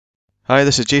Hi,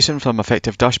 this is Jason from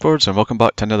Effective Dashboards and welcome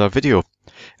back to another video.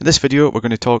 In this video we're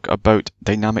going to talk about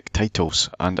dynamic titles,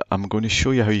 and I'm going to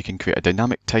show you how you can create a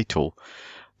dynamic title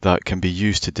that can be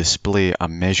used to display a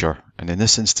measure. And in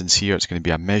this instance here it's going to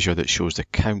be a measure that shows the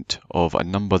count of a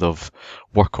number of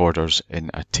work orders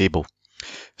in a table.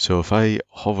 So if I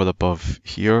hover above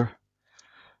here,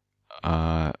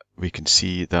 we can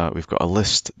see that we've got a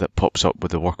list that pops up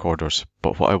with the work orders,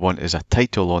 but what I want is a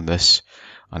title on this,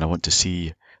 and I want to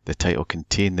see the title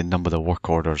contain the number of work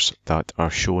orders that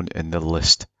are shown in the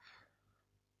list.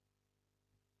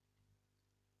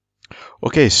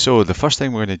 Okay, so the first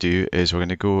thing we're going to do is we're going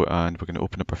to go and we're going to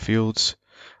open up our fields,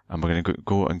 and we're going to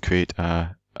go and create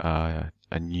a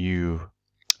new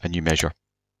measure.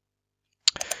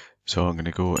 So I'm going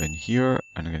to go in here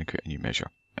and I'm going to create a new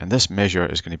measure, and this measure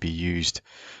is going to be used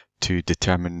to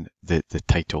determine the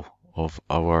title of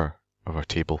our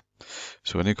table.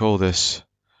 So I'm going to call this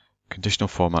conditional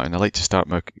format, and I like to start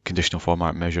my conditional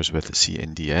format measures with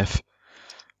CNDF,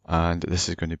 and this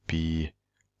is going to be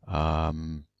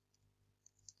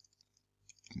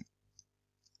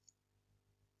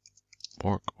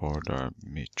work order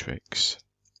matrix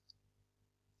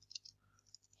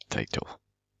title,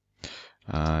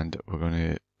 and we're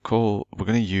going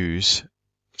to use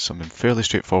something fairly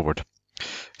straightforward.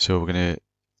 So we're going to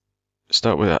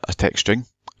start with a text string,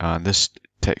 and this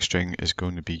text string is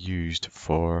going to be used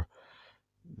for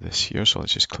this here. So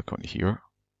let's just click on here.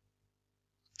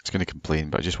 It's going to complain,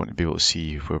 but I just want to be able to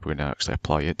see where we're going to actually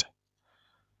apply it.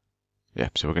 Yeah,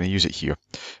 so we're going to use it here.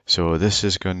 So this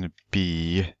is going to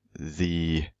be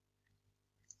the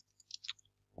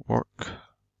work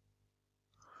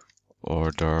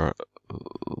order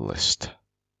list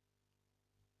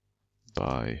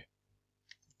by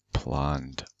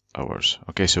planned hours.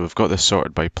 Okay, so we've got this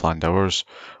sorted by planned hours,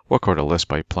 work order list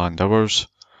by planned hours,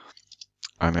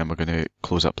 and then we're going to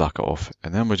close that bracket off,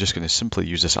 and then we're just going to simply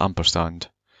use this ampersand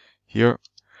here,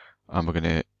 and we're going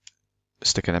to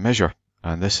stick in a measure,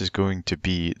 and this is going to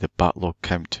be the backlog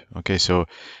count. Okay, so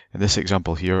in this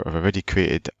example here I've already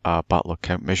created a backlog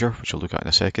count measure, which I'll look at in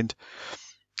a second.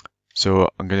 So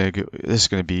I'm going to this is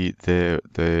going to be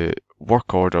the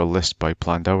work order list by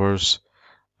planned hours,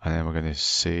 and then we're going to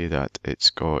say that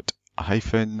it's got a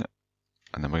hyphen,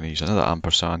 and then we're going to use another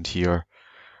ampersand here,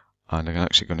 and I'm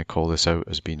actually going to call this out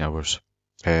as being hours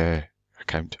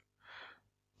count.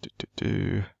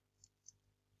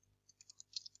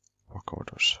 Work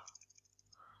orders.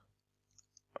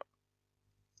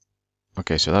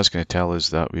 Okay, so that's going to tell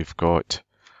us that we've got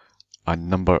a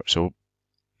number. So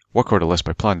work order list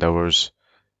by planned hours,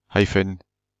 hyphen,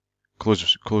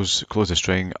 close the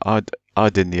string, add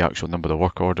in the actual number of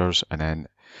work orders, and then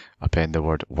append the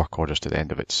word work orders to the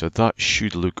end of it. So that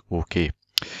should look okay.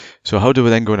 So how do we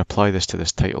then go and apply this to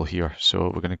this title here? So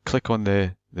we're going to click on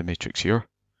the matrix here,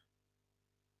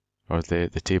 or the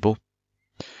table,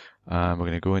 and we're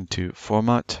going to go into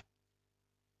format.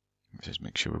 Let's just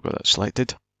make sure we've got that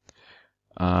selected,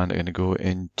 and I'm going to go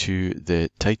into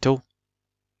the title,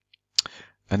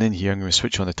 and in here I'm going to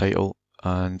switch on the title,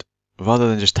 and rather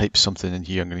than just type something in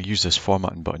here, I'm going to use this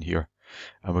formatting button here,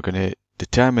 and we're going to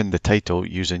determine the title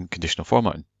using conditional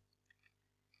formatting.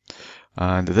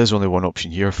 And there's only one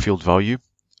option here, field value,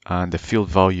 and the field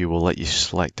value will let you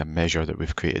select a measure that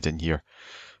we've created in here.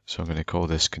 So I'm going to call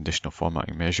this conditional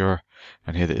formatting measure,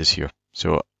 and here it is here.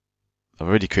 So I've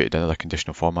already created another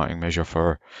conditional formatting measure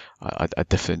for a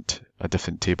different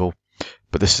table,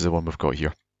 but this is the one we've got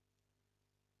here.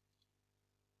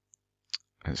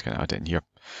 And it's going to add it in here.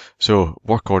 So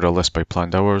work order list by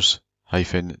planned hours,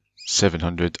 hyphen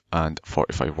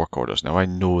 745 work orders. Now I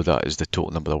know that is the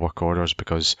total number of work orders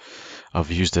because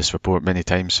I've used this report many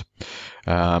times,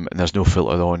 and there's no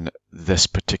filter on this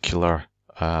particular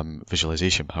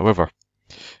visualization. However,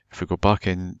 if we go back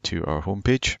into our home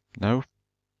page now,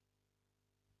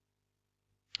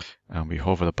 and we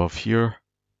hover above here,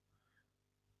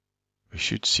 we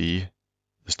should see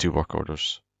there's 2 work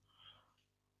orders.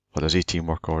 Well, there's 18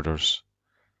 work orders.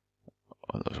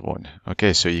 Oh, there's 1.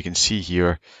 Okay, so you can see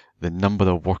here the number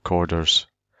of work orders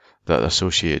that are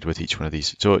associated with each one of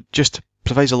these. So it just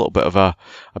provides a little bit of a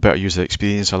better user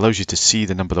experience, allows you to see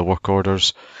the number of work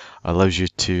orders, allows you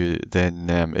to then,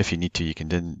 if you need to, you can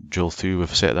then drill through.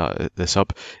 We've set this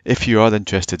up. If you are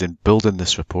interested in building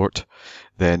this report,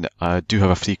 then I do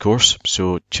have a free course,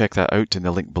 so check that out in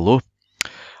the link below.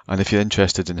 And if you're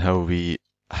interested in how we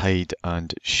hide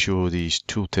and show these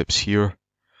tooltips here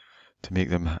to make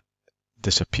them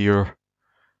disappear,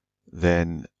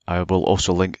 then I will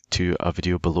also link to a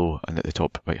video below and at the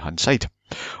top right hand side.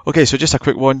 Okay, so just a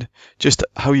quick one, just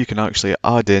how you can actually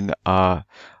add in a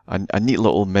a neat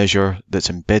little measure that's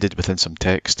embedded within some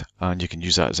text, and you can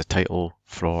use that as a title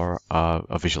for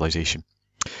a visualization.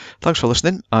 Thanks for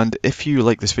listening, and if you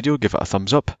like this video, give it a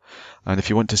thumbs up, and if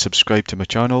you want to subscribe to my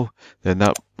channel, then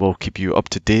that will keep you up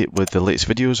to date with the latest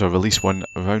videos. I release one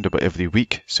around about every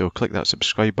week, so click that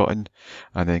subscribe button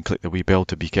and then click the wee bell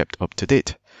to be kept up to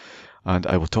date, and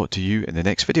I will talk to you in the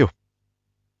next video.